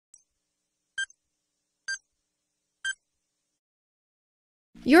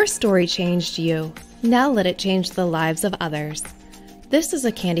Your story changed you. Now let it change the lives of others. This is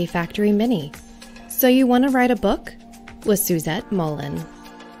a Candy Factory Mini. So you want to write a book? With Suzette Mullen.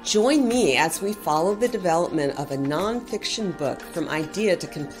 Join me as we follow the development of a nonfiction book from idea to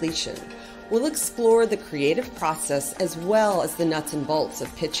completion. We'll explore the creative process as well as the nuts and bolts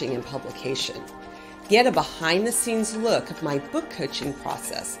of pitching and publication. Get a behind-the-scenes look of my book coaching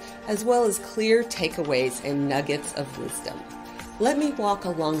process, as well as clear takeaways and nuggets of wisdom. Let me walk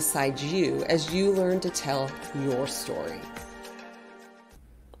alongside you as you learn to tell your story.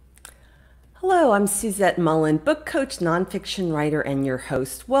 Hello, I'm Suzette Mullen, book coach, nonfiction writer, and your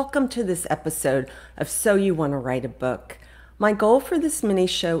host. Welcome to this episode of So You Want to Write a Book. My goal for this mini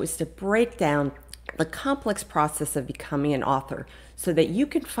show is to break down the complex process of becoming an author so that you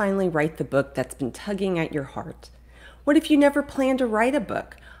can finally write the book that's been tugging at your heart. What if you never planned to write a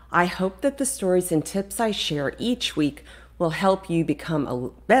book? I hope that the stories and tips I share each week will help you become a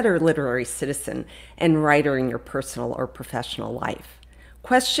better literary citizen and writer in your personal or professional life.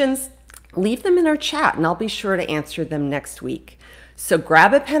 Questions? Leave them in our chat and I'll be sure to answer them next week. So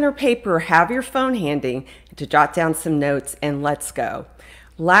grab a pen or paper, have your phone handy to jot down some notes, and let's go.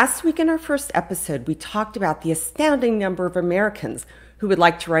 Last week in our first episode, we talked about the astounding number of Americans who would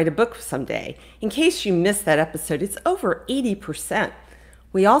like to write a book someday. In case you missed that episode, it's over 80%.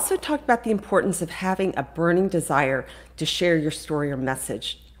 We also talked about the importance of having a burning desire to share your story or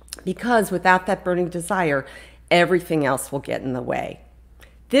message, because without that burning desire, everything else will get in the way.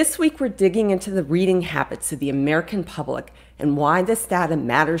 This week, we're digging into the reading habits of the American public and why this data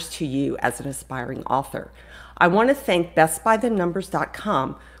matters to you as an aspiring author. I want to thank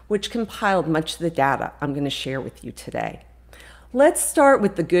BestByTheNumbers.com, which compiled much of the data I'm going to share with you today. Let's start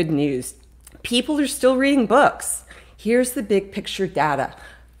with the good news. People are still reading books. Here's the big picture data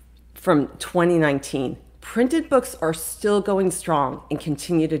from 2019. Printed books are still going strong and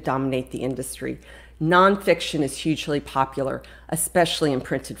continue to dominate the industry. Nonfiction is hugely popular, especially in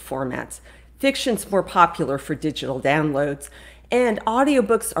printed formats. Fiction's more popular for digital downloads, and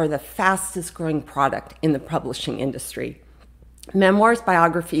audiobooks are the fastest growing product in the publishing industry. Memoirs,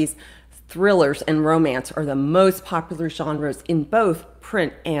 biographies, thrillers, and romance are the most popular genres in both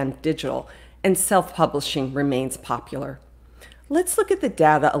print and digital, and self-publishing remains popular. Let's look at the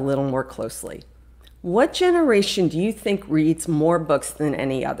data a little more closely. What generation do you think reads more books than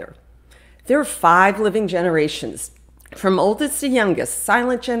any other? There are 5 living generations, from oldest to youngest: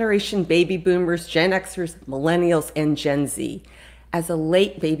 silent generation, baby boomers, Gen Xers, millennials, and Gen Z. As a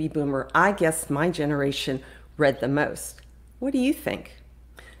late baby boomer, I guess my generation read the most. What do you think?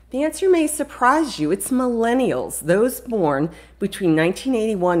 The answer may surprise you. It's millennials, those born between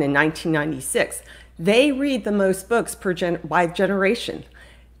 1981 and 1996. They read the most books by generation.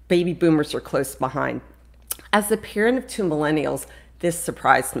 Baby boomers are close behind. As the parent of 2 millennials, this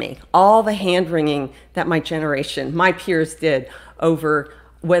surprised me. All the hand-wringing that my generation, my peers did over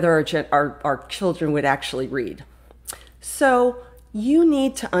whether our children would actually read. So you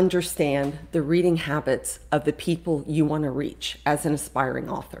need to understand the reading habits of the people you want to reach as an aspiring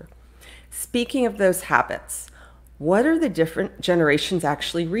author. Speaking of those habits, what are the different generations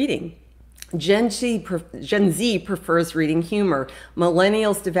actually reading? Gen Z prefers reading humor.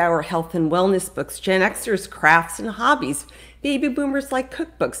 Millennials devour health and wellness books. Gen Xers crafts and hobbies. Baby boomers like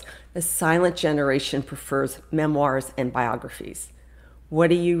cookbooks. The silent generation prefers memoirs and biographies. What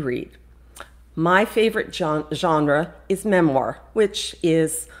do you read? My favorite genre is memoir, which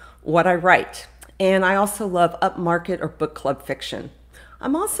is what I write. And I also love upmarket or book club fiction.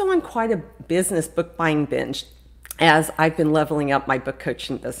 I'm also on quite a business book buying binge, as I've been leveling up my book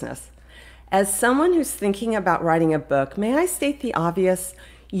coaching business. As someone who's thinking about writing a book, may I state the obvious?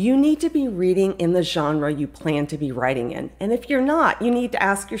 You need to be reading in the genre you plan to be writing in. And if you're not, you need to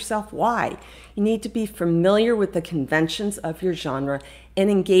ask yourself why. You need to be familiar with the conventions of your genre and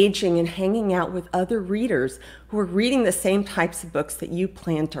engaging and hanging out with other readers who are reading the same types of books that you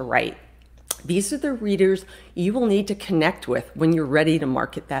plan to write. These are the readers you will need to connect with when you're ready to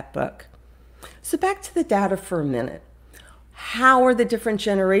market that book. So back to the data for a minute. How are the different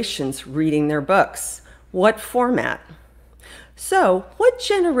generations reading their books? What format? So, what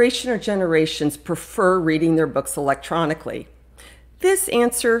generation or generations prefer reading their books electronically? This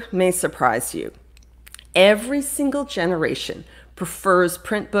answer may surprise you. Every single generation prefers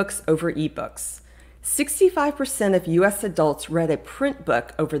print books over ebooks. 65% of US adults read a print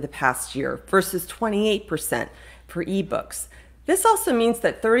book over the past year versus 28% for ebooks. This also means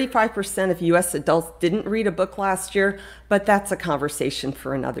that 35% of US adults didn't read a book last year, but that's a conversation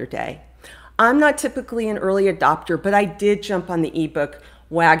for another day. I'm not typically an early adopter, but I did jump on the ebook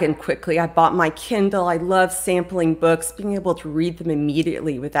wagon quickly. I bought my Kindle. I love sampling books, being able to read them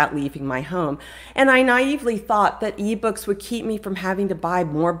immediately without leaving my home. And I naively thought that ebooks would keep me from having to buy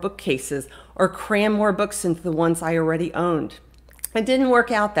more bookcases or cram more books into the ones I already owned. It didn't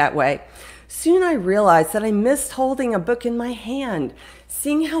work out that way. Soon I realized that I missed holding a book in my hand,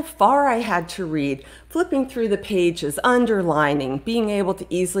 seeing how far I had to read, flipping through the pages, underlining, being able to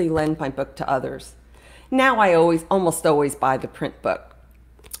easily lend my book to others. Now I almost always buy the print book.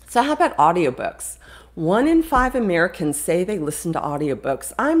 So how about audiobooks? 1 in 5 Americans say they listen to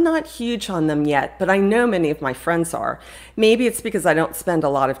audiobooks. I'm not huge on them yet, but I know many of my friends are. Maybe it's because I don't spend a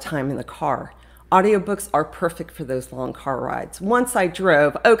lot of time in the car. Audiobooks are perfect for those long car rides. Once I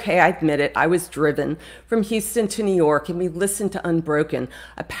drove, okay, I admit it, I was driven from Houston to New York, and we listened to Unbroken,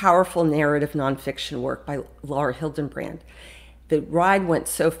 a powerful narrative nonfiction work by Laura Hildenbrand. The ride went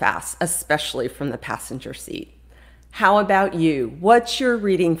so fast, especially from the passenger seat. How about you? What's your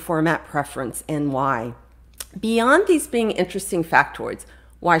reading format preference and why? Beyond these being interesting factoids,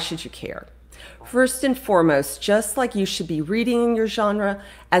 why should you care? First and foremost, just like you should be reading in your genre,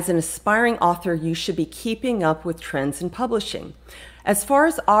 as an aspiring author, you should be keeping up with trends in publishing. As far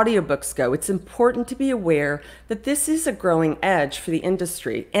as audiobooks go, it's important to be aware that this is a growing edge for the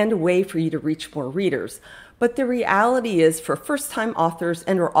industry and a way for you to reach more readers. But the reality is, for first-time authors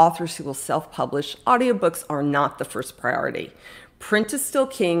and/or authors who will self-publish, audiobooks are not the first priority. Print is still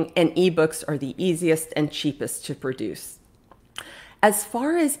king, and ebooks are the easiest and cheapest to produce. As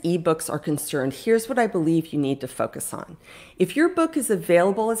far as ebooks are concerned, here's what I believe you need to focus on. If your book is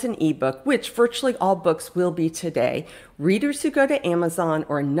available as an ebook, which virtually all books will be today, readers who go to Amazon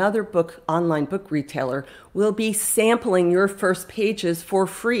or another online book retailer will be sampling your first pages for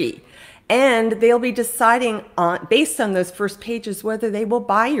free. And they'll be deciding based on those first pages whether they will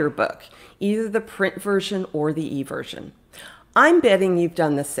buy your book, either the print version or the e-version. I'm betting you've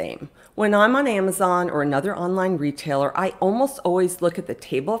done the same. When I'm on Amazon or another online retailer, I almost always look at the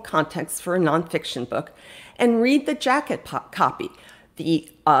table of contents for a nonfiction book and read the jacket copy, the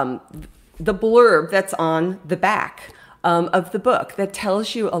blurb that's on the back of the book that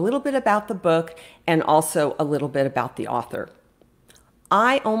tells you a little bit about the book and also a little bit about the author.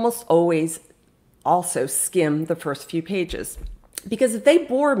 I almost always also skim the first few pages because if they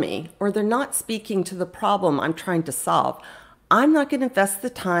bore me or they're not speaking to the problem I'm trying to solve, I'm not going to invest the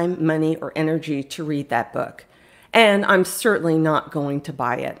time, money, or energy to read that book. And I'm certainly not going to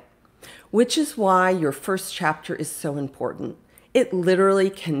buy it. Which is why your first chapter is so important. It literally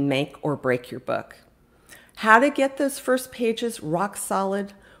can make or break your book. How to get those first pages rock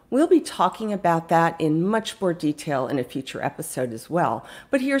solid? We'll be talking about that in much more detail in a future episode as well.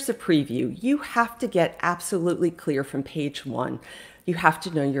 But here's a preview. You have to get absolutely clear from page 1. You have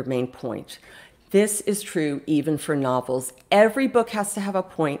to know your main point. This is true even for novels. Every book has to have a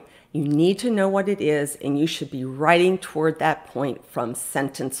point. You need to know what it is, and you should be writing toward that point from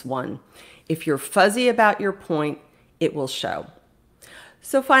sentence 1. If you're fuzzy about your point, it will show.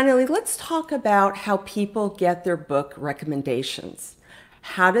 So finally, let's talk about how people get their book recommendations.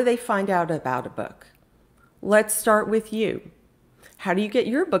 How do they find out about a book? Let's start with you. How do you get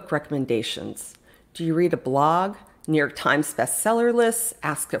your book recommendations? Do you read a blog? New York Times bestseller lists,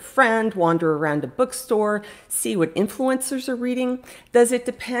 ask a friend, wander around a bookstore, see what influencers are reading? Does it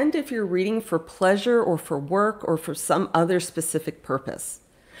depend if you're reading for pleasure or for work or for some other specific purpose?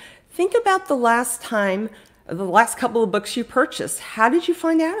 Think about the last couple of books you purchased. How did you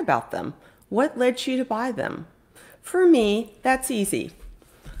find out about them? What led you to buy them? For me, that's easy.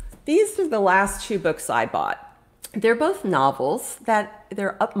 These are the last 2 books I bought. They're both novels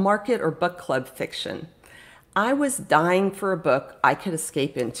they're upmarket or book club fiction. I was dying for a book I could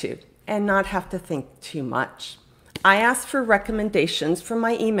escape into and not have to think too much. I asked for recommendations from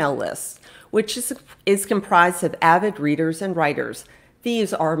my email list, which is comprised of avid readers and writers.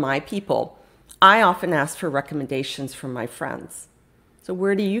 These are my people. I often ask for recommendations from my friends. So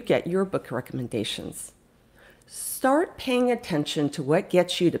where do you get your book recommendations? Start paying attention to what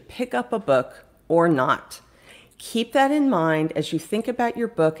gets you to pick up a book or not. Keep that in mind as you think about your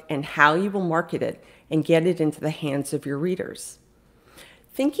book and how you will market it and get it into the hands of your readers.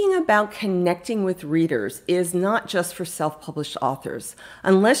 Thinking about connecting with readers is not just for self-published authors.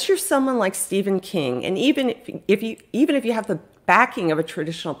 Unless you're someone like Stephen King, and even if you have the backing of a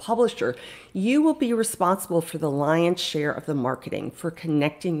traditional publisher, you will be responsible for the lion's share of the marketing for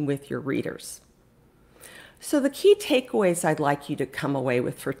connecting with your readers. So the key takeaways I'd like you to come away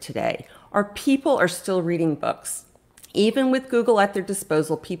with for today are people are still reading books. Even with Google at their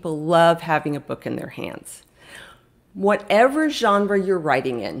disposal, people love having a book in their hands. Whatever genre you're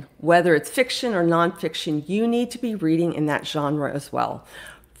writing in, whether it's fiction or nonfiction, you need to be reading in that genre as well.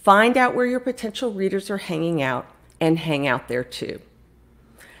 Find out where your potential readers are hanging out and hang out there too.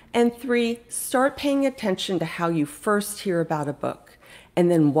 And 3, start paying attention to how you first hear about a book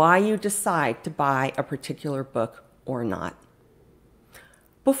and then why you decide to buy a particular book or not.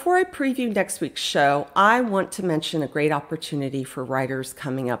 Before I preview next week's show, I want to mention a great opportunity for writers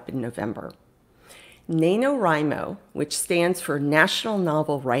coming up in November. NaNoWriMo, which stands for National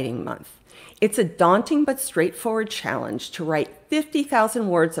Novel Writing Month. It's a daunting but straightforward challenge to write 50,000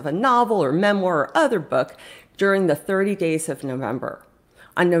 words of a novel or memoir or other book during the 30 days of November.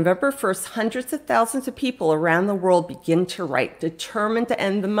 On November 1st, hundreds of thousands of people around the world begin to write, determined to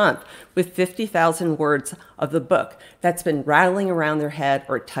end the month with 50,000 words of the book that's been rattling around their head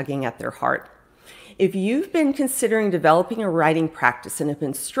or tugging at their heart. If you've been considering developing a writing practice and have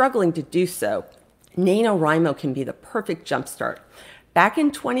been struggling to do so, NaNoWriMo can be the perfect jumpstart. Back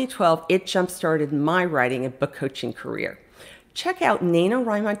in 2012, it jumpstarted my writing and book coaching career. Check out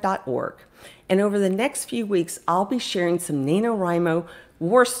nanowrimo.org, and over the next few weeks, I'll be sharing some NaNoWriMo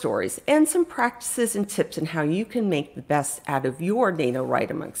war stories and some practices and tips on how you can make the best out of your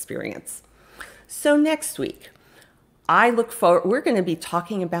NaNoWriMo experience. So next week, we're going to be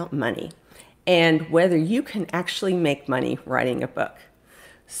talking about money and whether you can actually make money writing a book.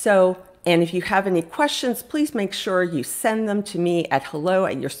 And if you have any questions, please make sure you send them to me at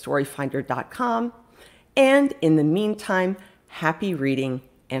hello@yourstoryfinder.com. And in the meantime, happy reading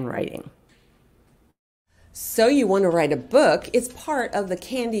and writing. So You Want to Write a Book is part of the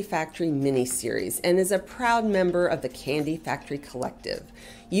Candy Factory mini-series and is a proud member of the Candy Factory Collective.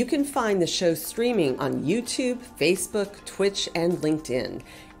 You can find the show streaming on YouTube, Facebook, Twitch, and LinkedIn.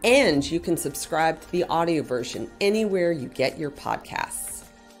 And you can subscribe to the audio version anywhere you get your podcasts.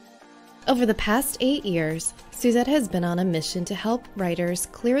 Over the past 8 years, Suzette has been on a mission to help writers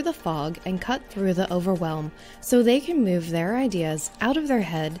clear the fog and cut through the overwhelm so they can move their ideas out of their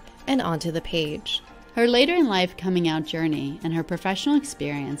head and onto the page. Her later in life coming out journey and her professional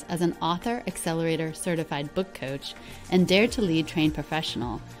experience as an author, accelerator, certified book coach, and Dare to Lead trained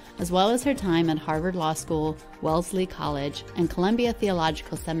professional, as well as her time at Harvard Law School, Wellesley College, and Columbia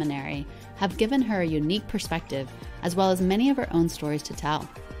Theological Seminary, have given her a unique perspective, as well as many of her own stories to tell.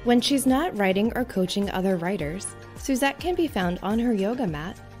 When she's not writing or coaching other writers, Suzette can be found on her yoga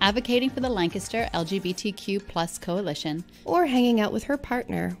mat, advocating for the Lancaster LGBTQ+ coalition, or hanging out with her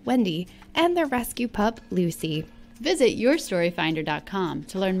partner, Wendy, and their rescue pup, Lucy. Visit yourstoryfinder.com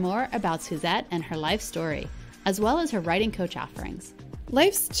to learn more about Suzette and her life story, as well as her writing coach offerings.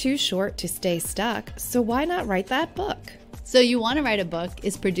 Life's too short to stay stuck, so why not write that book? So You Want to Write a Book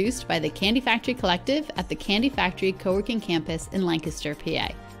is produced by the Candy Factory Collective at the Candy Factory Co-working Campus in Lancaster, PA.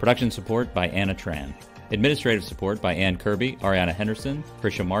 Production support by Anna Tran. Administrative support by Ann Kirby, Ariana Henderson,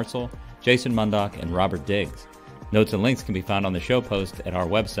 Krisha Marcel, Jason Mundock, and Robert Diggs. Notes and links can be found on the show post at our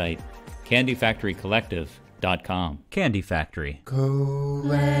website, candyfactorycollective.com. Candy Factory. Collective.